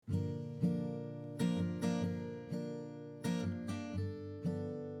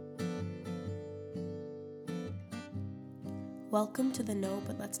Welcome to the No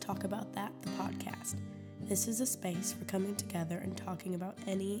But Let's Talk About That, the podcast. This is a space for coming together and talking about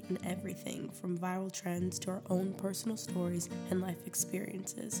any and everything from viral trends to our own personal stories and life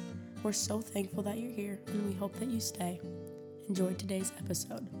experiences. We're so thankful that you're here and we hope that you stay. Enjoy today's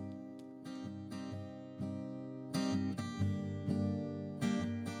episode.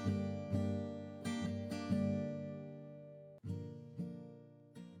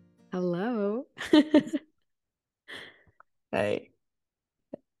 Hello. Hey.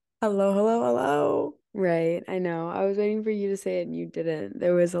 Hello. Right, I know. I was waiting for you to say it and you didn't.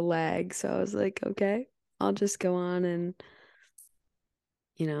 There was a lag, so I was like, okay, I'll just go on and,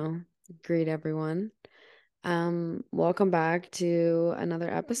 greet everyone. Welcome back to another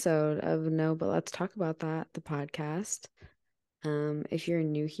episode of No, But Let's Talk About That, the podcast. If you're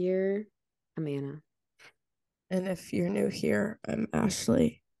new here, I'm Anna. And if you're new here, I'm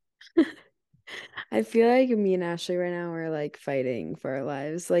Ashley. I feel like me and Ashley right now are like fighting for our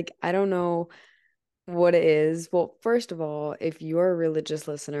lives. Like, I don't know what it is. Well, first of all, if you're a religious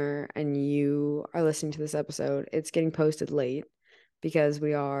listener and you are listening to this episode, it's getting posted late because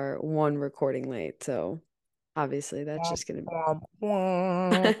we are one recording late. So obviously that's just gonna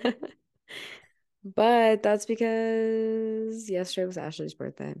be But that's because yesterday was Ashley's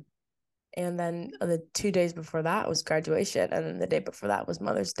birthday. And then the 2 days before that was graduation. And then the day before that was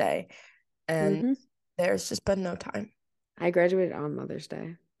Mother's Day. And there's just been no time. I graduated on Mother's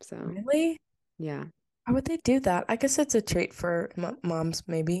Day. So Really? yeah. How would they do that? I guess it's a treat for moms,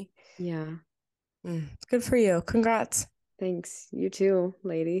 maybe. Yeah. Good for you. Congrats. Thanks. You too,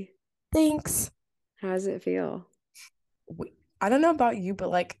 lady. Thanks. How does it feel? I don't know about you, but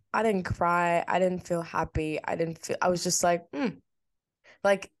like I didn't cry. I didn't feel happy. I was just like,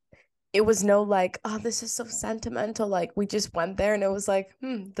 like it was no like, oh, this is so sentimental. Like we just went there and it was like,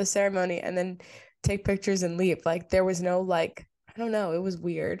 the ceremony and then take pictures and leave. Like there was no like, I don't know. It was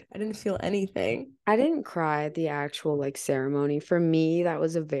weird. I didn't feel anything. I didn't cry at the actual like ceremony. For me, that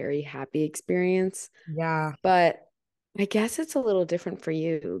was a very happy experience. Yeah. But I guess it's a little different for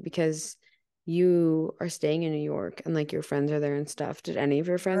you because you are staying in New York and like your friends are there and stuff. Did any of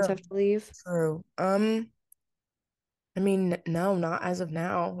your friends True. have to leave? True. I mean, no, not as of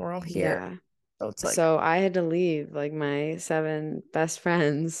now. We're all here. Yeah. So it's like, So I had to leave like my 7 best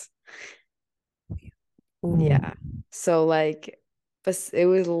friends. ooh, Yeah. So like, but it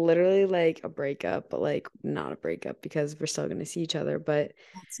was literally like a breakup, but like not a breakup because we're still gonna see each other. But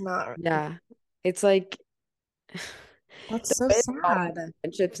that's not, yeah, it's like that's the so way all sad.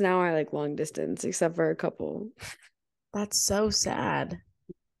 friendships now are like long distance, except for a couple. That's so sad.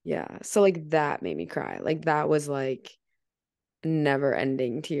 Yeah. So like that made me cry. Like that was like never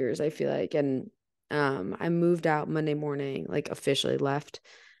ending tears, I feel like. And I moved out Monday morning, like officially left.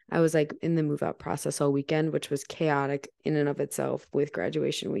 I was like in the move out process all weekend, which was chaotic in and of itself with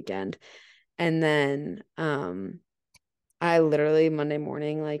graduation weekend. And then I literally Monday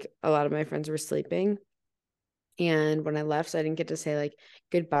morning, like a lot of my friends were sleeping. And when I left, so I didn't get to say like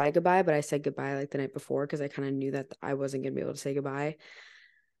goodbye, but I said goodbye like the night before because I kind of knew that I wasn't gonna be able to say goodbye.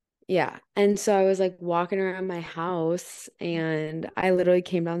 Yeah. And so I was like walking around my house and I literally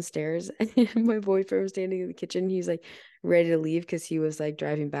came downstairs and my boyfriend was standing in the kitchen. He's like ready to leave because he was like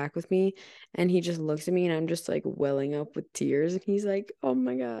driving back with me. And he just looks at me and I'm just like welling up with tears. And he's like, oh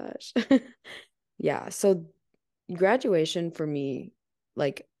my gosh. Yeah. So graduation for me,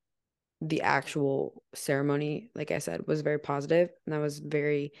 like the actual ceremony, like I said, was very positive and I was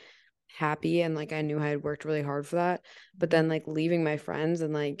very happy and like I knew I had worked really hard for that. But then like leaving my friends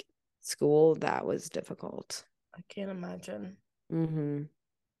and like school, that was difficult. I can't imagine. Mm-hmm.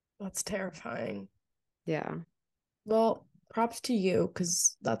 That's terrifying. Yeah, Well, props to you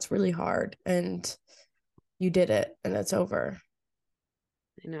because that's really hard and you did it and it's over.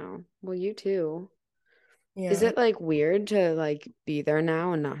 I know. Well, you too. Is Yeah. it like weird to like be there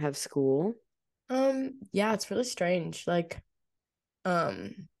now and not have school? Yeah, it's really strange. Like,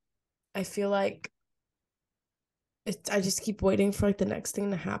 um, I feel like I just keep waiting for like the next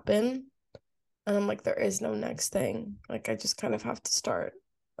thing to happen. And I'm like, there is no next thing. Like, I just kind of have to start.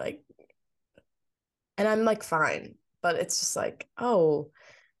 Like, and I'm like, fine. But it's just like, oh,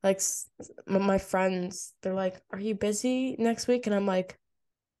 like my friends, they're like, are you busy next week? And I'm like,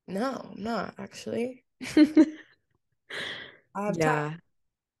 no, I'm not actually. I have time. Yeah.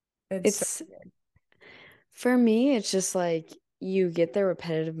 It's so It's weird. for me, it's just like you get the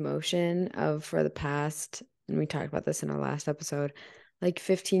repetitive motion of for the past, and we talked about this in our last episode, like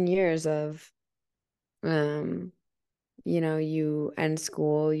 15 years of um you end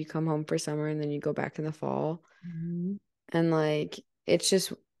school, you come home for summer, and then you go back in the fall. Mhm. And like, it's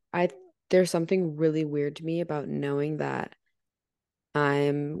just, I, there's something really weird to me about knowing that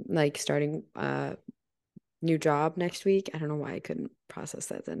I'm like starting a new job next week. I don't know why I couldn't process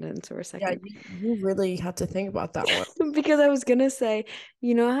that sentence for a Yeah, second. you really had to think about that one. Because I was gonna say,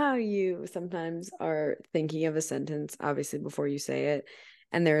 you know how you sometimes are thinking of a sentence, obviously before you say it,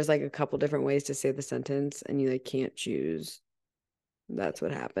 and there's like a couple different ways to say the sentence, and you like can't choose. That's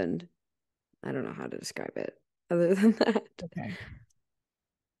what happened. I don't know how to describe it other than that. Okay.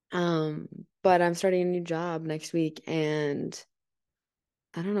 But I'm starting a new job next week, and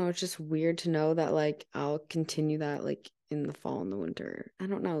I don't know, it's just weird to know that like I'll continue that like in the fall and the winter. I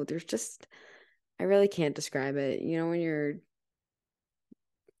don't know. There's just I really can't describe it. You know, when you're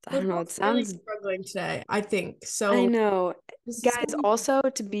I We're don't know, both it really sounds struggling today, I think. I So know. this is Guys, gonna be also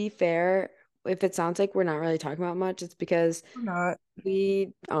to be fair, if it sounds like we're not really talking about much, it's because not.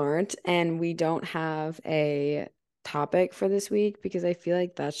 we aren't and we don't have a topic for this week because I feel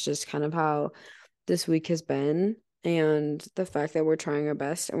like that's just kind of how this week has been. And the fact that we're trying our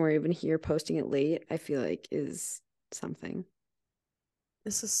best and we're even here posting it late, I feel like is something.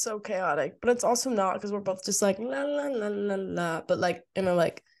 This is so chaotic, but it's also not because we're both just like la la la la la, but like in a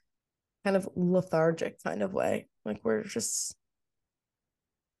like kind of lethargic kind of way. Like we're just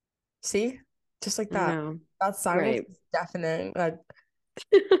see, just like I that. know. That silence Right. is deafening. Like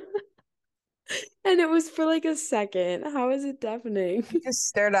And it was for like a second. How is it deafening? you just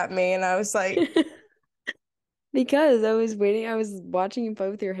stared at me, and I was like, Because I was waiting, I was watching you play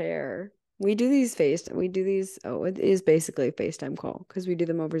with your hair. We do these, oh, it is basically a FaceTime call because we do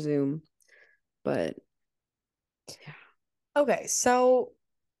them over Zoom. But okay, so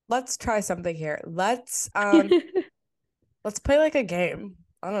let's try something here. yeah. Let's play like a game.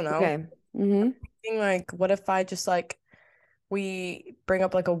 I don't know. Okay. Mm-hmm. Thinking like, what if I just like we bring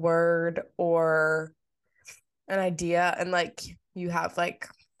up like a word or an idea and like you have like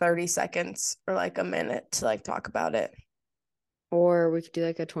 30 seconds or like a minute to like talk about it. Or we could do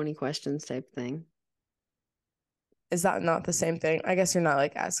like a 20 questions type thing. Is that not the same thing? I guess you're not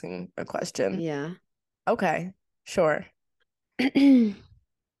like asking a question. Yeah. Okay, sure.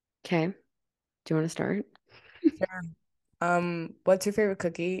 Okay. Do you want to start? Sure. What's your favorite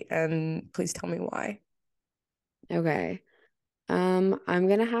cookie? And please tell me why. Okay. I'm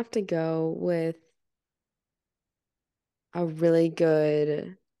gonna have to go with a really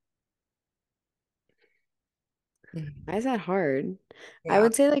good. Mhm. Why is that hard? I Yeah,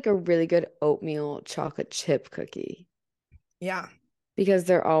 would say like a really good oatmeal chocolate chip cookie yeah, because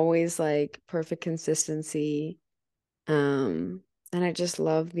they're always like perfect consistency. And I just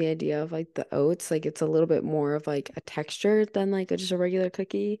love the idea of like the oats. Like it's a little bit more of like a texture than like just a regular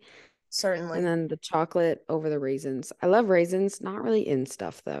cookie. And certainly. then the chocolate over the raisins. I love raisins, not really in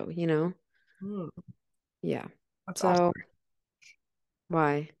stuff though, you know? Mm, Yeah. that's So awkward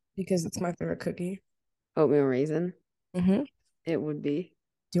why? because it's my favorite cookie. Oatmeal raisin? Hmm. It would be.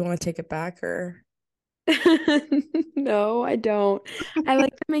 Do you want to take it back or? No, I don't. I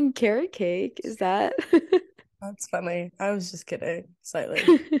like them in carrot cake. Is that? That's funny. I was just kidding slightly.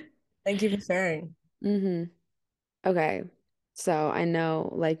 Thank you for sharing. hmm Okay. So I know,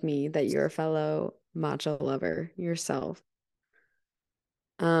 like me, that you're a fellow matcha lover yourself.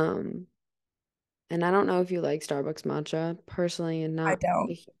 Um, and I don't know if you like Starbucks matcha. Personally, and I not don't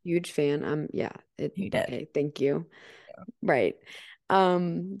a huge fan. Yeah, hate it. okay, thank you. Right.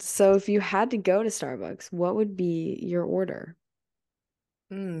 So if you had to go to Starbucks, what would be your order?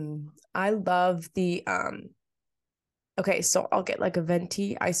 I love the okay, so I'll get like a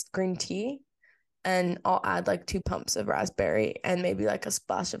venti iced green tea and I'll add like 2 pumps of raspberry and maybe like a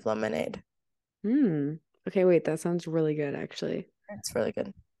splash of lemonade. Hmm. Okay, wait, that sounds really good, actually. It's really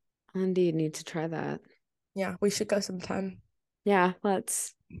good. I indeed need to try that. Yeah, we should go sometime. Yeah,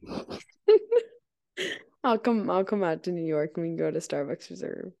 let's. I'll come out to New York and we can go to Starbucks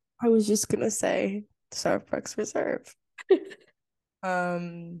Reserve. I was just gonna say Starbucks Reserve.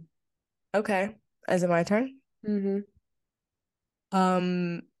 Um, okay. Is it my turn? hmm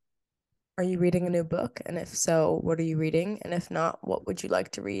Um, are you reading a new book? And if so, what are you reading? And if not, what would you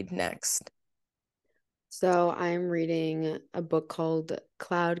like to read next? So I'm reading a book called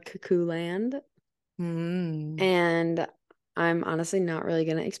Cloud Cuckoo Land, Hmm. and I'm honestly not really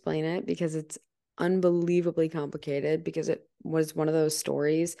going to explain it because it's unbelievably complicated because it was one of those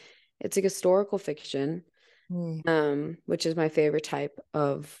stories. It's like historical fiction, Hmm. which is my favorite type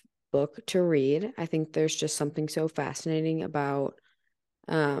of book to read. I think there's just something so fascinating about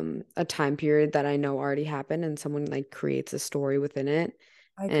a time period that I know already happened and someone like creates a story within it.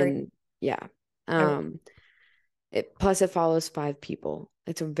 I agree. And yeah. I really Um, it plus it follows five people.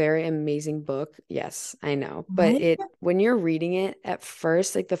 It's a very amazing book. Yes, I know. But What? when you're reading it at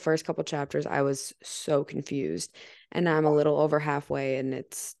first, like the first couple chapters, I was so confused. And now I'm a little over halfway and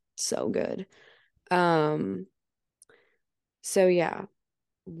it's so good. Um, so yeah,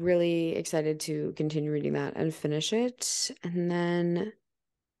 really excited to continue reading that and finish it. And then,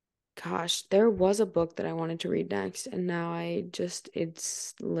 gosh, there was a book that I wanted to read next, and now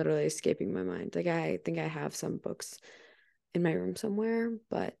it's literally escaping my mind. Like I think I have some books in my room somewhere,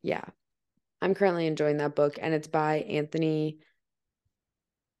 but yeah. I'm currently enjoying that book, and it's by Anthony.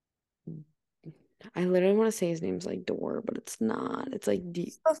 I literally want to say his name's like Door, but it's not. It's like D.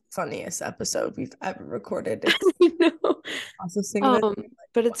 It's the funniest episode we've ever recorded. It's I know. processing this.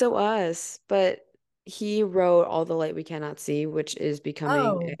 But it's so us. But he wrote All the Light We Cannot See, which is becoming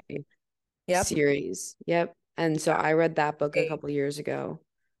Oh, a yep. series. Yep. And so Yeah. I read that book a Hey, couple years ago,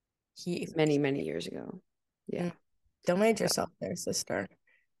 he, many, many years ago. Yeah. mm, don't age So, yourself there, sister.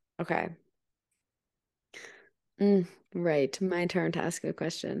 okay. Right. My turn to ask a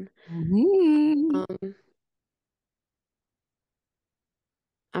question. Mhm. Um,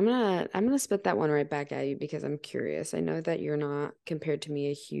 I'm gonna spit that one right back at you because I'm curious. I know that you're not, compared to me,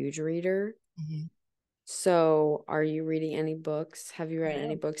 a huge reader. Mhm. So, are you reading any books? Have you I read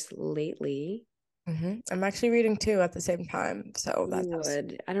any am. books lately? I'm actually reading two at the same time, so that's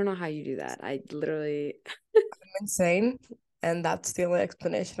Would. I don't know how you do that. I literally, insane. And that's the only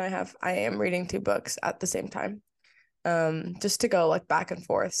explanation I have. I am reading two books at the same time. Just to go like back and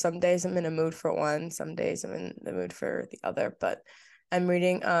forth. Some days I'm in a mood for one, some days I'm in the mood for the other. But I'm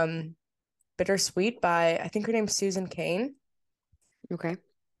reading Bittersweet by I think her name's Susan Cain. okay.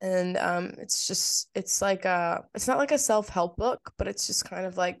 And it's not like a self-help book, but it's just kind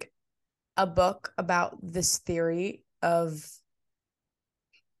of like a book about this theory of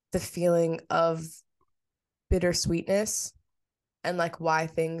the feeling of bittersweetness and like why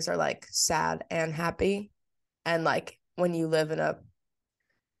things are like sad and happy, and like when you live in a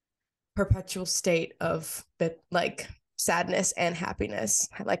perpetual state of bit like sadness and happiness,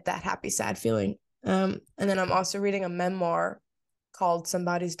 like that happy sad feeling. And then I'm also reading a memoir called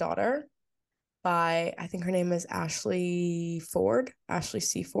Somebody's Daughter by I think her name is Ashley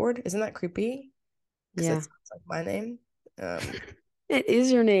C. Ford. Isn't that creepy? Because that Yeah. sounds like my name. Um, It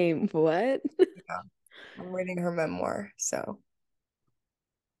is your name. What? yeah, I'm reading her memoir, so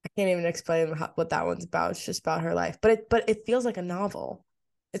I can't even explain what that one's about. It's just about her life, but it feels like a novel.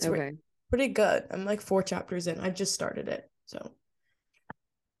 It's Okay. pretty good. I'm like 4 chapters in. I just started it, so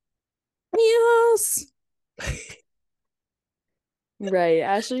yes. Right.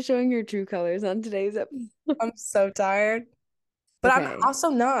 Ashley showing your true colors on today's episode. I'm so tired, but I'm Okay. also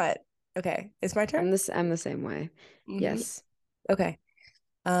not. Okay, it's my turn. I'm the same way. Hmm. Yes. Okay.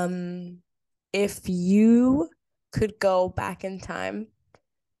 Um, if you could go back in time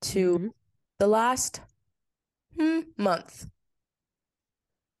to Hmm. the last month,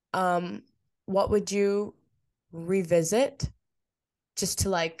 um, what would you revisit just to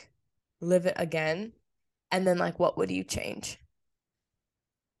like live it again? And then like what would you change?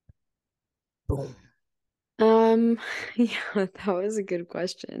 Boom. Yeah, that was a good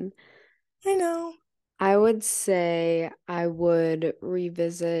question. I know. I would say I would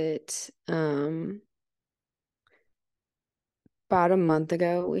revisit about a month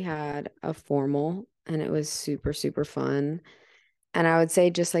ago we had a formal and it was super super fun. And I would say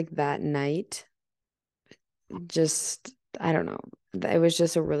just like that night, just I don't know. It was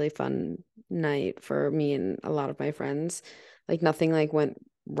just a really fun night for me and a lot of my friends. Like nothing like went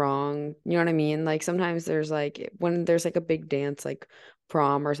wrong. You know what I mean? Like sometimes there's like when there's like a big dance like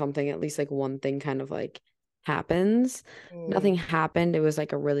prom or something, at least like one thing kind of like happens. Mm, Nothing happened. It was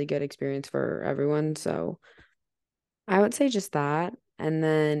like a really good experience for everyone. So I would say just that. And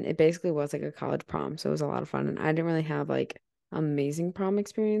then it basically was like a college prom. So it was a lot of fun. And I didn't really have like amazing prom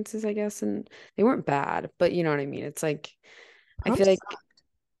experiences, I guess. And they weren't bad, but you know what I mean? It's like, I prom feel like, sucks.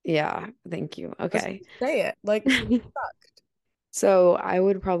 yeah, thank you. Let's Okay. just say it. Like prom sucked. So I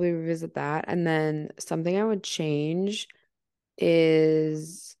would probably revisit that. And then something I would change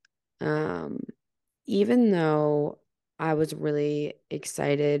is, um, even though I was really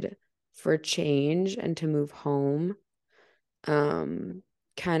excited for change and to move home,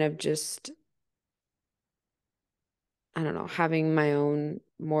 kind of just I don't know, having my own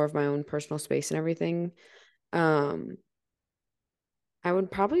more of my own personal space and everything. Um, I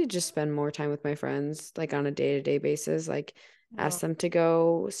would probably just spend more time with my friends, like on a day-to-day basis, like ask Well, them to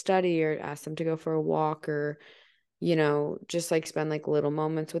go study or ask them to go for a walk or, just like spend like little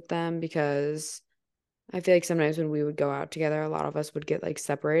moments with them because I feel like sometimes when we would go out together, a lot of us would get like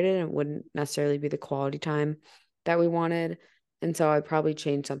separated and it wouldn't necessarily be the quality time that we wanted. And so I'd probably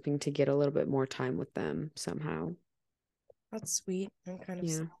change something to get a little bit more time with them somehow. That's sweet and kind of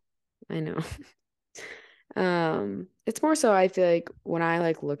Yeah, sad. I know. It's more so I feel like when I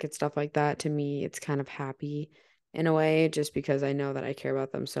like look at stuff like that, to me, it's kind of happy in a way, just because I know that I care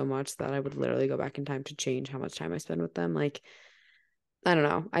about them so much that I would literally go back in time to change how much time I spend with them. Like, I don't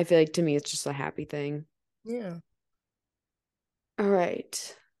know. I feel like to me, it's just a happy thing. Yeah. All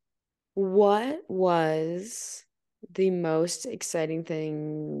right. What was the most exciting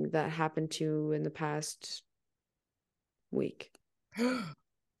thing that happened to you in the past week?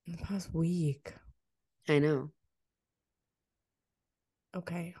 In the past week. I know.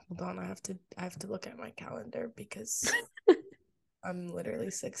 Okay, hold on. I have to look at my calendar because I'm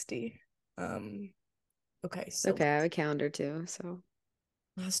literally 60. Um, okay, so Okay, I have a calendar too, so.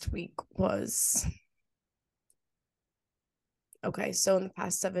 last week was okay, so in the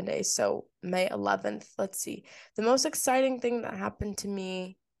past 7 days, so May 11th, let's see. The most exciting thing that happened to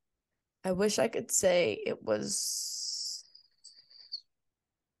me, I wish I could say it was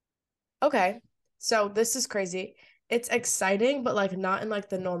okay. So this is crazy. It's exciting, but like not in like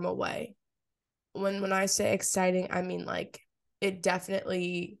the normal way. When I say exciting, I mean like it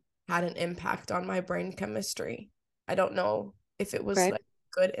definitely had an impact on my brain chemistry. I don't know if it was Okay. like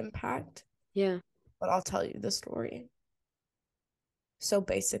good impact, Yeah. but I'll tell you the story. So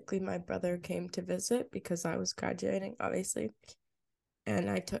basically, my brother came to visit because I was graduating, obviously, and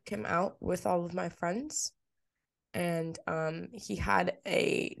I took him out with all of my friends. And he had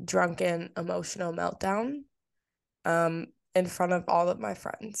a drunken emotional meltdown in front of all of my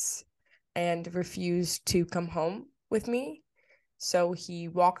friends and refused to come home with me. So he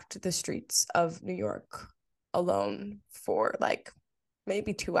walked the streets of New York alone for like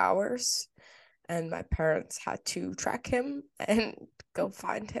maybe 2 hours. And my parents had to track him and go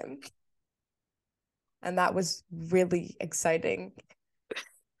find him. And that was really exciting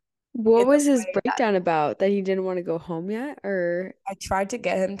What in was a his way that breakdown about? That he didn't want to go home yet? Or I tried to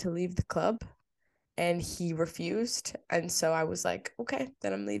get him to leave the club and he refused. And so I was like, okay,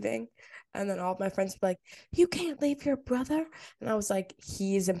 then I'm leaving. And then all of my friends were like, you can't leave your brother. And I was like,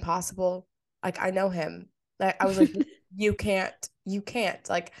 he is impossible. Like, I know him. Like, I was like, you can't, you can't.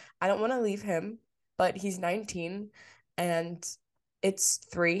 Like, I don't want to leave him, but he's 19 and it's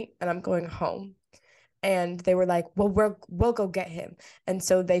 3 and I'm going home. And they were like, well, we'll go get him. And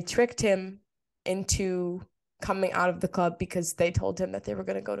so they tricked him into coming out of the club because they told him that they were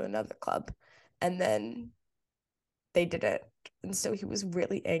going to go to another club. And then they didn't. And so he was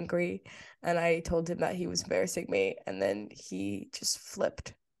really angry. And I told him that he was embarrassing me. And then he just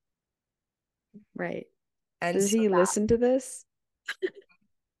flipped. right. And Does so he that listen to this?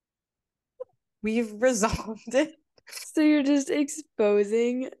 we've resolved it. So you're just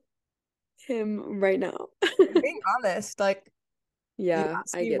exposing him right now. I'm being honest. Like, you Yeah,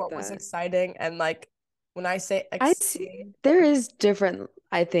 asked I me get what was that. exciting. And like, when I say I see. exciting, There is different,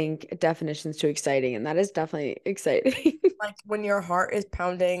 I think, definitions to exciting, and that is definitely exciting. like when your heart is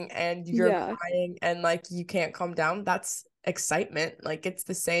pounding and you're Yeah. crying and like you can't calm down, that's excitement. Like it's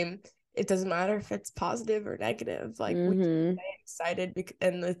the same. It doesn't matter if it's positive or negative. Like we can Mm-hmm. say excited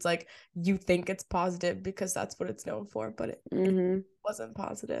and it's like you think it's positive because that's what it's known for, but it Mm-hmm. wasn't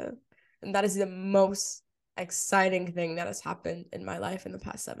positive. And that is the most exciting thing that has happened in my life in the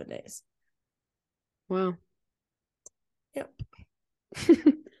past 7 days. Wow. Yep.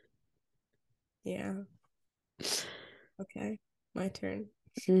 Yeah. Okay. My turn.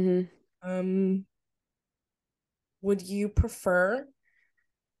 Mm-hmm. Um, would you prefer?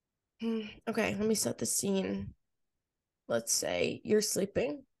 Okay, let me set the scene. Let's say you're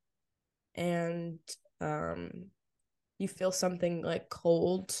sleeping and um you feel something like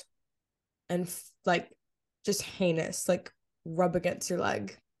cold and like just heinous like rub against your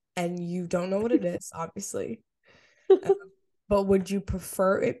leg and you don't know what it is obviously. Um, but would you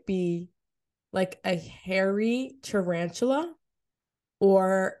prefer it be like a hairy tarantula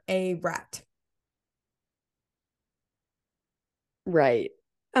or a rat? Right.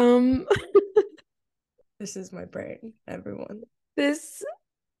 Um, This is my brain, everyone. this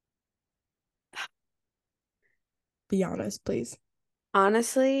Be honest, please.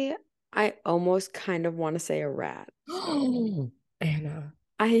 honestly, I almost kind of want to say a rat. Anna,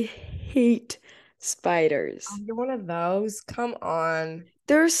 I hate oh, spiders. you're one of those. Come on,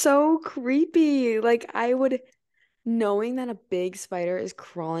 They're so creepy. Like I would, knowing that a big spider is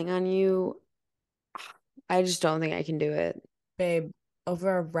crawling on you, I just don't think I can do it. babe.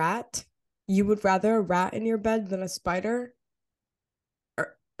 Over a rat? You would rather a rat in your bed than a spider?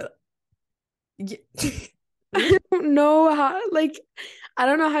 Or, y- I don't know how, like, I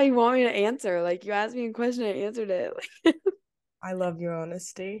don't know how you want me to answer. Like, you asked me a question, I answered it. I love your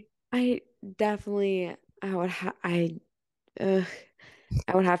honesty. I definitely I would ha ugh,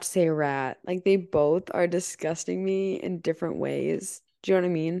 I would have to say a rat. Like they both are disgusting me in different ways. Do you know what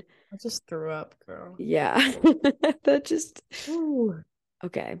I mean? I just threw up, girl. Yeah. That just Ooh.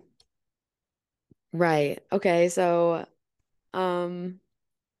 okay. Right. Okay, so um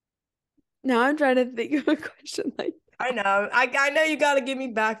now I'm trying to think of a question like I know. I know you got to give me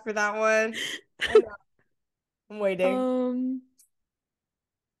back for that one. I know. I'm waiting. um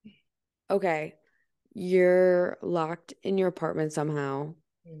okay. You're locked in your apartment somehow.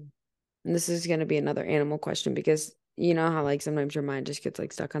 Mm. And this is going to be another animal question because you know how like sometimes your mind just gets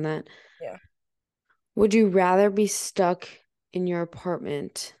like stuck on that. Yeah. Would you rather be stuck in your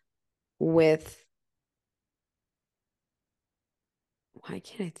apartment with, why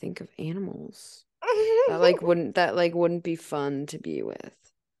can't I think of animals that like wouldn't be fun to be with?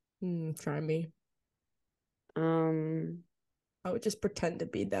 Try me. Um, I would just pretend to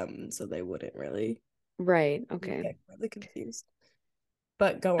be them so they wouldn't really right, okay. get really confused.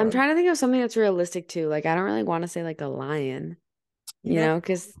 But go I'm on. trying to think of something that's realistic too. Like I don't really want to say like a lion, You never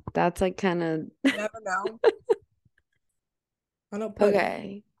because that's like kind of never know. I don't put it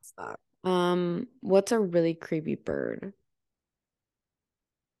okay. that. What's a really creepy bird?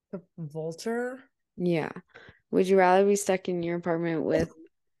 The vulture. Yeah. Would you rather be stuck in your apartment with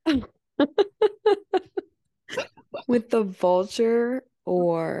with the vulture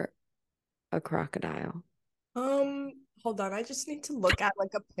or a crocodile? Hold on. I just need to look at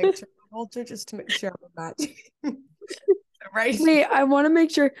like a picture of the vulture just to make sure I'm matching. Right. Wait, I want to make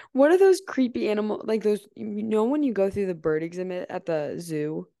sure. What are those creepy animal like those when you go through the bird exhibit at the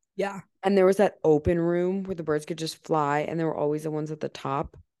zoo Yeah, and there was that open room where the birds could just fly and there were always the ones at the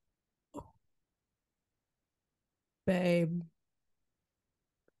top? babe.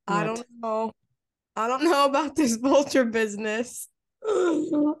 I don't What? know. I don't know about this vulture business. I'm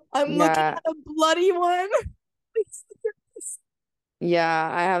looking Yeah. at a bloody one. Yeah,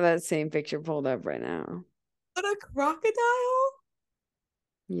 I have that same picture pulled up right now. What a crocodile.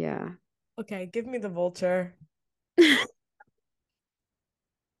 Yeah. Okay, give me the vulture.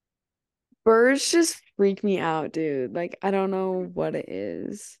 Birds just freak me out, dude. Like I don't know what it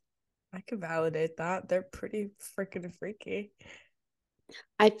is. I can validate that. They're pretty freaking freaky.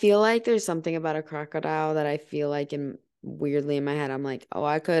 I feel like there's something about a crocodile that I feel like in weirdly in my head, I'm like, oh,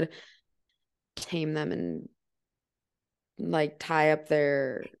 I could tame them and like tie up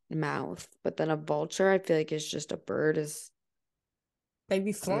their mouth. But then a vulture, I feel like it's just a bird is They be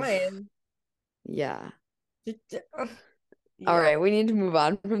oof. flying. Yeah. All Yeah. right, we need to move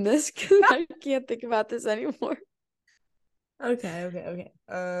on from this because I can't think about this anymore. Okay, okay, okay.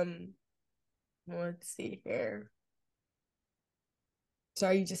 Let's see here.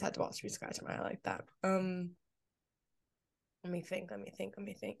 Sorry, you just had to watch me scratch my eye like that. Let me think.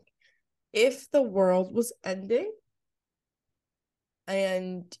 If the world was ending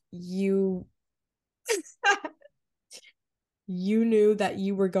and you knew that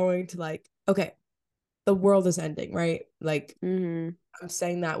you were going to like, okay, the world is ending, right? Like Hmm. I'm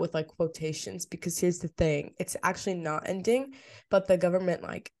saying that with like quotations because here's the thing, it's actually not ending, but the government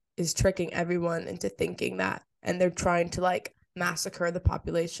like is tricking everyone into thinking that, and they're trying to like massacre the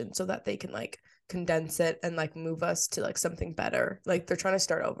population so that they can like condense it and like move us to like something better. Like they're trying to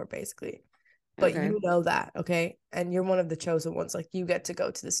start over basically. But Okay. you know that, okay? And you're one of the chosen ones. Like you get to go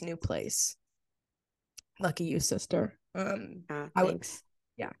to this new place. Lucky you, sister. I would, Thanks.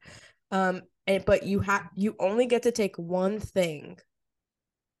 yeah. But you only get to take one thing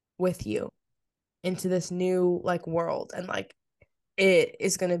with you into this new like world, and like it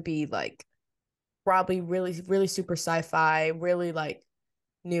is gonna be like probably really really super sci-fi, really like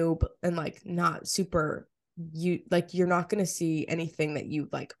new, and like not super, you're not gonna see anything that you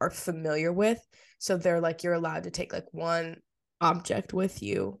like are familiar with. So they're like you're allowed to take like one object with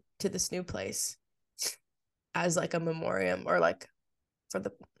you to this new place as like a memoriam, or like for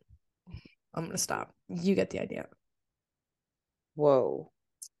the, I'm gonna stop. You get the idea. Whoa.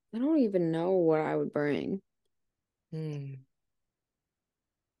 I don't even know what I would bring. Hmm.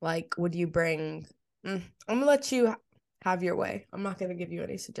 Like, would you bring? I'm gonna let you have your way. I'm not gonna give you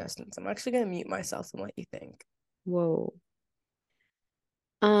any suggestions. I'm actually gonna mute myself and let you think. Whoa.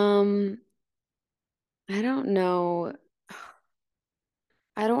 Um, I don't know.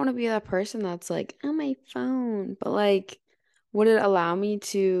 I don't want to be that person that's like on my phone, but like, would it allow me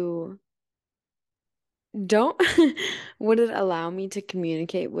to don't would it allow me to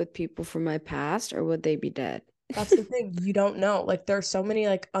communicate with people from my past or would they be dead? That's the thing. You don't know. Like there are so many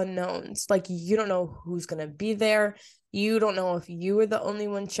like unknowns. Like you don't know who's gonna be there. You don't know if you were the only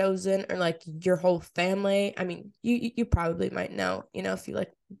one chosen or like your whole family. I mean, you probably might know, if you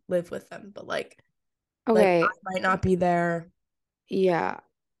like live with them, but like I Okay, might not be there. yeah,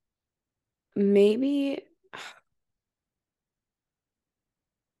 maybe.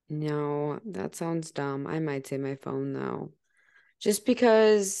 No, that sounds dumb. I might say my phone though. Just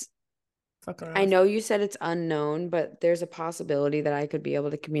because Fucking I around. know you said it's unknown, but there's a possibility that I could be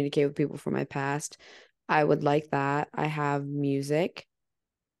able to communicate with people from my past. I would like that. I have music,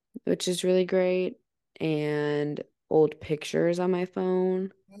 which is really great, and old pictures on my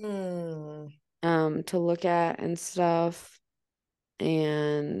phone Hmm. to look at and stuff.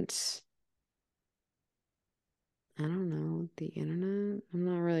 And I don't know, the internet. I'm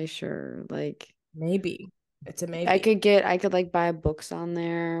not really sure. Like Maybe. It's a maybe. I could like buy books on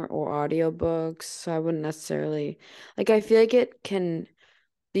there or audiobooks. So I wouldn't necessarily like I feel like it can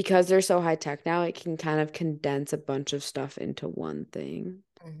because they're so high tech now, it can kind of condense a bunch of stuff into one thing.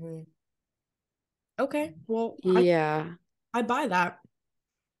 Hmm. Okay. Well, Yeah. I buy that.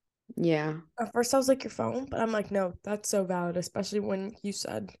 Yeah. At first I was like your phone, but I'm like, no, that's so valid, especially when you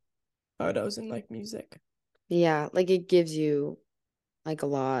said photos and like music. Yeah. Like it gives you like a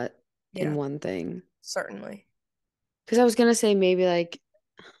lot in Yeah, one thing. certainly. Because I was gonna say maybe like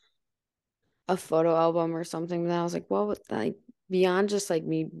a photo album or something, but then I was like, what would like beyond just like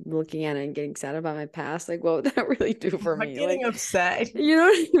me looking at it and getting sad about my past, like what would that really do for I'm not me? getting Like, upset. you know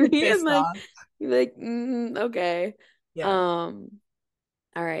what I You're mean? pissed Like, off. okay. Yeah. Um,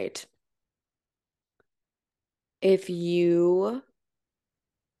 all right. If you,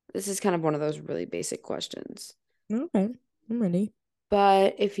 this is kind of one of those really basic questions, Okay. I'm ready.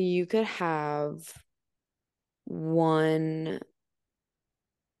 but if you could have one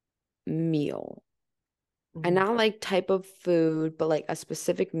meal, and Mhm. not like type of food, but like a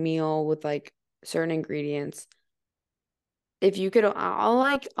specific meal with like certain ingredients. If you could,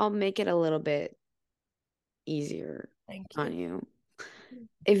 I'll make it a little bit easier Thank on you. you.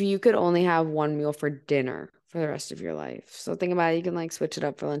 If you could only have one meal for dinner for the rest of your life. So think about it, you can like switch it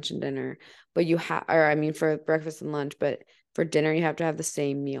up for lunch and dinner, but you have, or I mean for breakfast and lunch, but for dinner you have to have the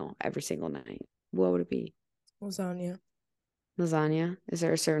same meal every single night. What would it be? Lasagna. Lasagna? Is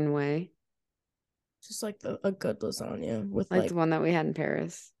there a certain way? Just like a good lasagna with Like the like, one that we had in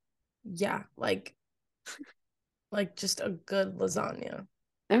Paris? yeah, like just a good lasagna.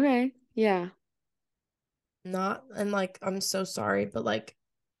 Okay. Yeah. Not and like I'm so sorry, but like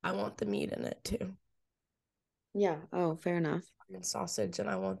I want the meat in it too. Yeah. Oh, fair enough. And sausage and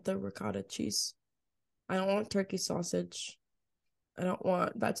I want the ricotta cheese. I don't want turkey sausage. I don't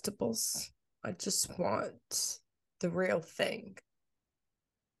want vegetables. I just want the real thing.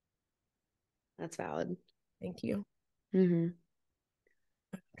 That's valid. Thank you. Mm-hmm.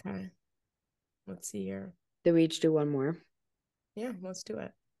 Okay. Let's see here. Did we each do one more? Yeah, let's do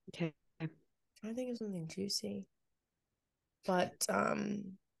it. Okay. I think of something juicy. But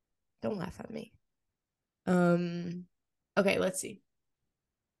don't laugh at me. Um okay, let's see.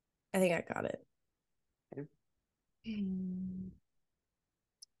 I think I got it. Okay.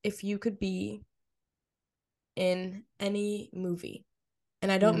 If you could be in any movie,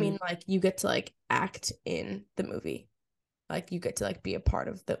 and I don't Mm-hmm. mean like you get to like act in the movie, like you get to like be a part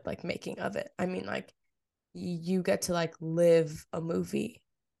of the like making of it. I mean like you get to like live a movie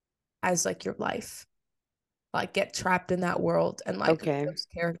as like your life, like get trapped in that world, and like Okay. those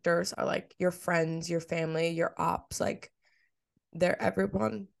characters are like your friends, your family, your ops, like they're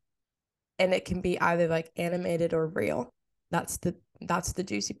everyone, and it can be either like animated or real. That's the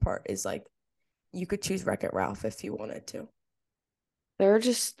juicy part, is like you could choose Wreck-It Ralph if you wanted to. There are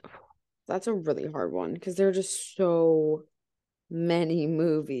just, that's a really hard one because there are just so many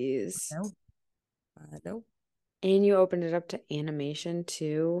movies. No, I know. And you opened it up to animation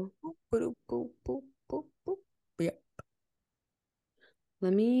too. Boop, boop, boop, boop, boop, boop. Yeah.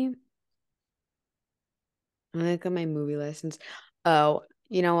 Let me look at my movie license. Oh,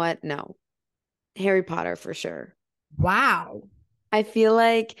 you know what? No. Harry Potter for sure. Wow. I feel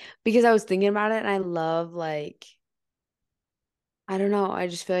like because I was thinking about it and I love like I don't know, I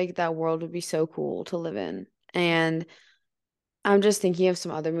just feel like that world would be so cool to live in. And I'm just thinking of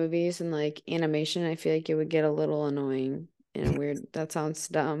some other movies and like animation. I feel like it would get a little annoying in a weird, that sounds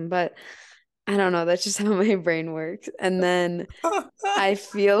dumb, but I don't know. That's just how my brain works. And then I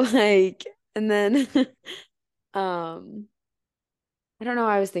feel like, and then, um, I don't know.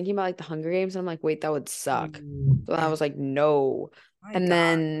 I was thinking about like the Hunger Games. And I'm like, wait, that would suck. Ooh, So I I was like, no. my And God.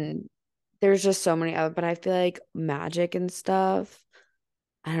 then there's just so many other, but I feel like magic and stuff.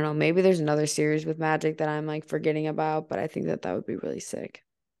 I don't know, maybe there's another series with magic that I'm like forgetting about, but I think that would be really sick.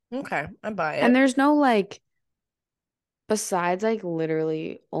 Okay, I buy And it. there's no like, besides like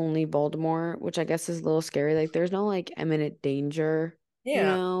literally only Voldemort, which I guess is a little scary, like there's no like imminent danger,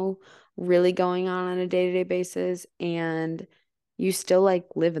 Yeah, really going on a day-to-day basis, and you still like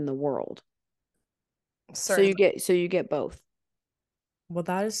live in the world. certainly. So you get both. Well,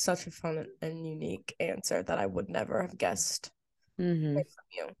 that is such a fun and unique answer that I would never have guessed Mm-hmm. right from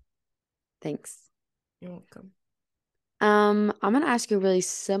you. Thanks. You're welcome. I'm gonna ask you a really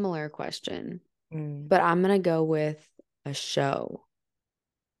similar question, Mm, but I'm gonna go with a show.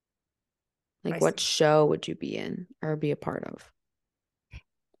 I Like, what see. show would you be in or be a part of?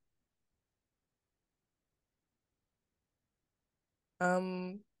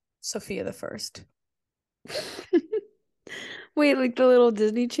 Sophia the First. Wait, like the little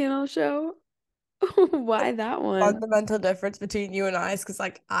Disney Channel show? Why that one? Fundamental difference between you and I is because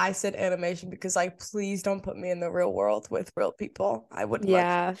like I said animation because like please don't put me in the real world with real people. I would much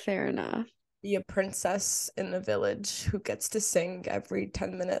Yeah, fair enough. be a princess in a village who gets to sing every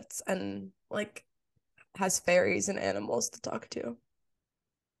 10 minutes and like has fairies and animals to talk to.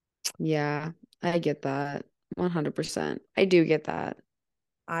 Yeah, I get that. 100%. I do get that.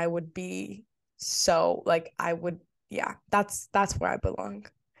 I would be so like I would yeah, that's where I belong,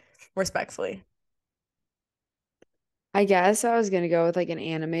 respectfully. I guess I was gonna go with like an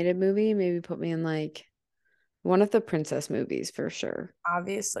animated movie, maybe put me in like one of the princess movies for sure.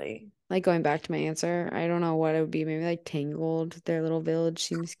 Obviously. Like going back to my answer, I don't know what it would be. Maybe like Tangled. Their little village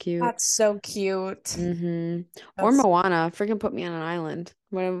seems cute. That's so cute. Mm-hmm. Or That's Moana. Freaking put me on an island.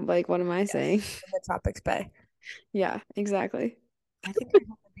 What am I yes, saying? in the Tropics Bay. Yeah, exactly. I think I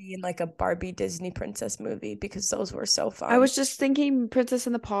want to be in like a Barbie Disney princess movie because those were so I fun. was just thinking Princess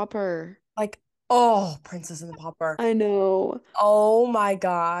and the Pauper. Like, oh, Princess and the Pauper. I know. Oh my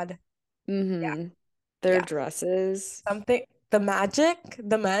God. Yeah, Mm-hmm. Their yeah. dresses. Something, the magic,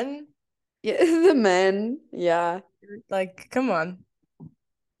 the men, Yeah, the men. Yeah. like, come on. I'm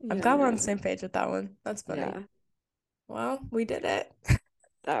Yeah, I glad we're on know. the same page with that one. That's funny. Yeah. Well, we did it.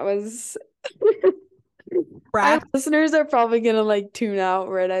 That was our Brad. listeners are probably gonna like tune out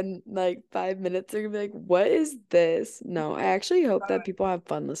right in like 5 minutes. They're gonna be like, what is this? No, I actually hope that people have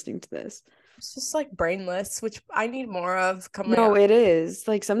fun listening to this. It's just like brainless, which I need more of coming No, up. it is.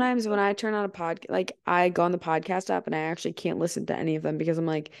 Like sometimes when I turn on a like I go on the podcast app and I actually can't listen to any of them because I'm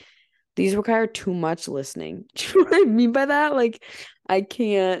like, these require too much listening. Do you know what I mean by that? Like I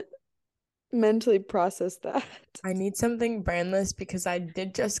can't mentally process that. I need something brainless because I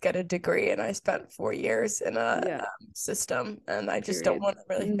did just get a degree and I spent 4 years in a Yeah, system and I just don't period. want to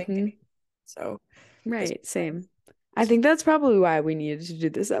really think Hmm. anymore. So this, Right, same. I think that's probably why we needed to do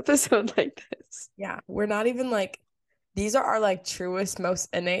this episode like this. yeah, we're not even like these are our like truest, most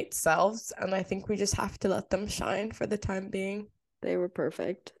innate selves, and I think we just have to let them shine for the time being. They were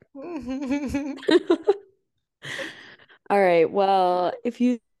perfect. All right. Well, if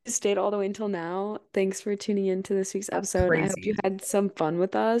you stayed all the way until now, thanks for tuning in to this week's That's episode. I hope you crazy. had some fun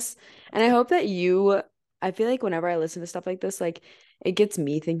with us. And I hope that I feel like whenever I listen to stuff like this, like it gets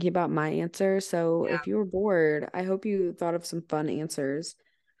me thinking about my answer. So Yeah. if you were bored, I hope you thought of some fun answers.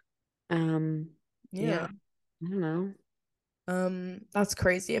 Yeah, Yeah. I don't know. That's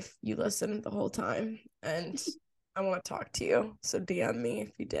crazy if you listened the whole time and I want to talk to you. So DM me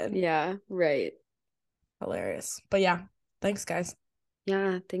if you did. Yeah, right. Hilarious. But yeah, thanks guys.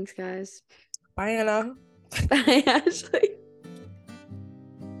 Yeah, thanks, guys. Bye, Anna. Bye, Ashley.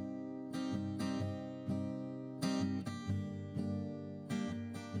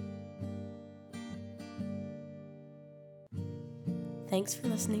 Thanks for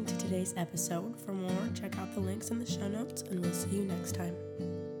listening to today's episode. For more, check out the links in the show notes, and we'll see you next time.